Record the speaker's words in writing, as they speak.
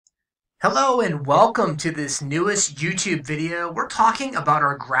Hello and welcome to this newest YouTube video. We're talking about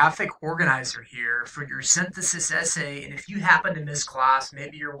our graphic organizer here for your synthesis essay. And if you happen to miss class,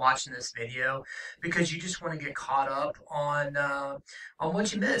 maybe you're watching this video because you just want to get caught up on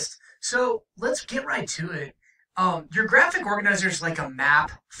what you missed. So let's get right to it. Your graphic organizer is like a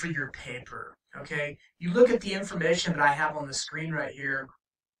map for your paper. Okay, you look at the information that I have on the screen right here.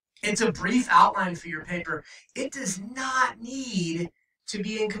 It's a brief outline for your paper. It does not need to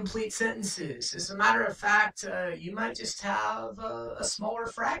be in complete sentences. As a matter of fact, you might just have a smaller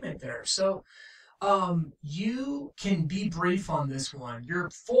fragment there. So you can be brief on this one. Your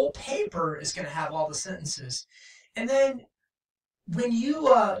full paper is going to have all the sentences. And then when you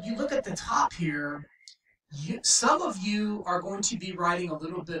look at the top here, some of you are going to be writing a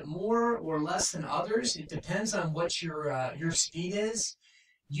little bit more or less than others. It depends on what your speed is.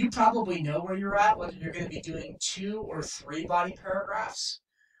 You probably know where you're at, whether you're going to be doing 2 or 3 body paragraphs.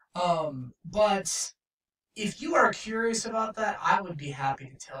 But if you are curious about that, I would be happy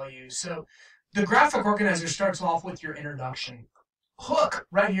to tell you. So the graphic organizer starts off with your introduction. Hook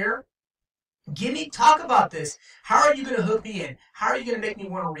right here. Talk about this. How are you going to hook me in? How are you going to make me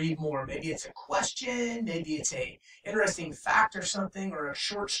want to read more? Maybe it's a question, maybe it's a interesting fact or something, or a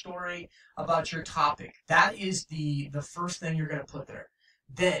short story about your topic. That is the first thing you're going to put there.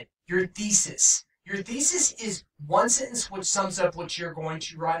 Then, your thesis. Your thesis is one sentence which sums up what you're going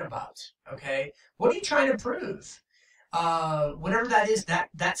to write about, okay? What are you trying to prove? Whatever that is,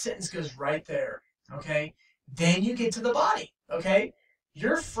 that sentence goes right there, okay? Then you get to the body, okay?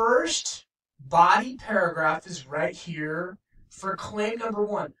 Your first body paragraph is right here for claim number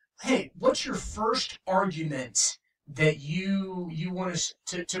 1. Hey, what's your first argument that you want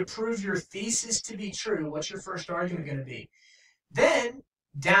to prove your thesis to be true? What's your first argument going to be? Then,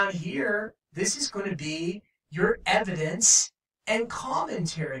 down here, this is going to be your evidence and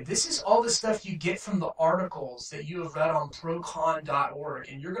commentary. This is all the stuff you get from the articles that you have read on procon.org,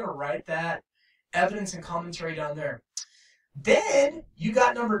 and you're going to write that evidence and commentary down there. Then you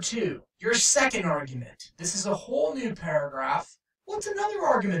got number 2, your second argument. This is a whole new paragraph. What's another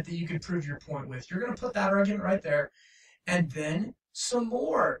argument that you could prove your point with? You're going to put that argument right there. And then some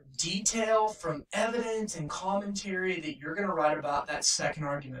more detail from evidence and commentary that you're going to write about that second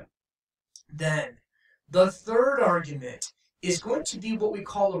argument. Then the third argument is going to be what we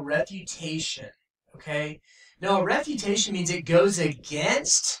call a refutation, okay? Now, a refutation means it goes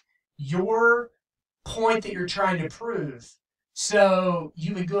against your point that you're trying to prove. So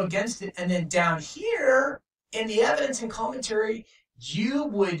you would go against it, and then down here in the evidence and commentary, you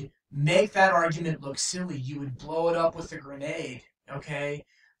would make that argument look silly. You would blow it up with a grenade, okay?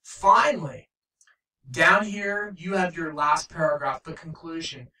 Finally, down here, you have your last paragraph, the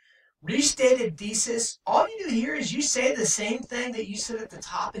conclusion. Restated thesis, all you do here is you say the same thing that you said at the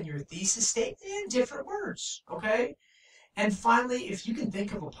top in your thesis statement in different words, okay? And finally, if you can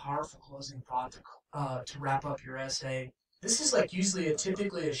think of a powerful closing thought to wrap up your essay, this is like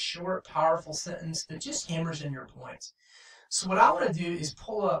typically a short, powerful sentence that just hammers in your points. So what I want to do is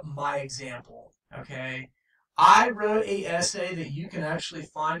pull up my example, okay? I wrote an essay that you can actually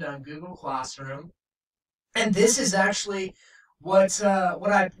find on Google Classroom, and this is actually what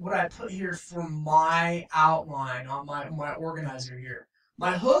I put here for my outline on my organizer here.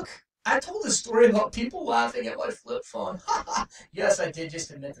 My hook, I told a story about people laughing at my flip phone. Yes, I did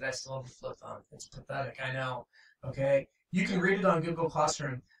just admit that I still have a flip phone. It's pathetic, I know, okay? You can read it on Google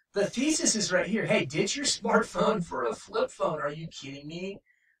Classroom. The thesis is right here. Hey, ditch your smartphone for a flip phone. Are you kidding me?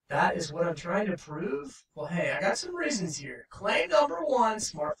 That is what I'm trying to prove? Well, hey, I got some reasons here. Claim number 1,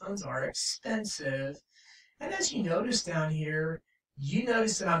 smartphones are expensive. And as you notice down here, you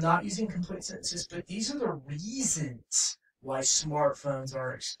notice that I'm not using complete sentences, but these are the reasons why smartphones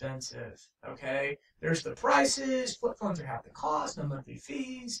are expensive, okay? There's the prices, flip phones are half the cost, no monthly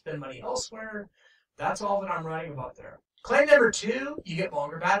fees, spend money elsewhere. That's all that I'm writing about there. Claim number 2, you get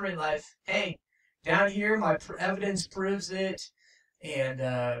longer battery life. Hey, down here, my evidence proves it, and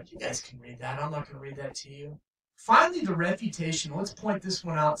you guys can read that. I'm not going to read that to you. Finally, the refutation. Let's point this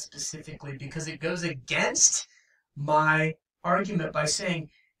one out specifically because it goes against my argument by saying,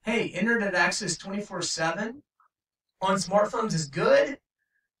 hey, internet access 24/7 on smartphones is good,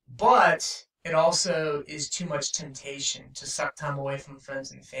 but it also is too much temptation to suck time away from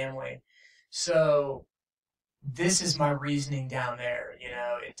friends and family. So this is my reasoning down there. You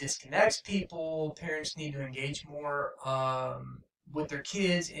know, it disconnects people. Parents need to engage more with their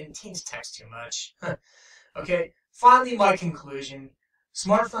kids, and teens text too much. Okay, finally, my conclusion.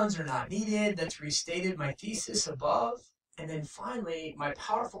 Smartphones are not needed. That's restated my thesis above. And then finally, my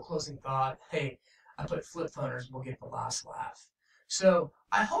powerful closing thought. Hey, I put flip phoners will get the last laugh. So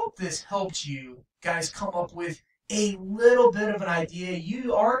I hope this helped you guys come up with a little bit of an idea.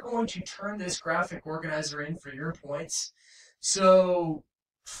 You are going to turn this graphic organizer in for your points. So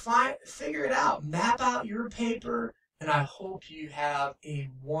figure it out, map out your paper, and I hope you have a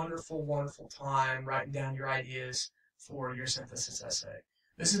wonderful, wonderful time writing down your ideas for your synthesis essay.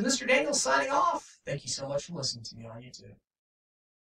 This is Mr. Daniels signing off. Thank you so much for listening to me on YouTube.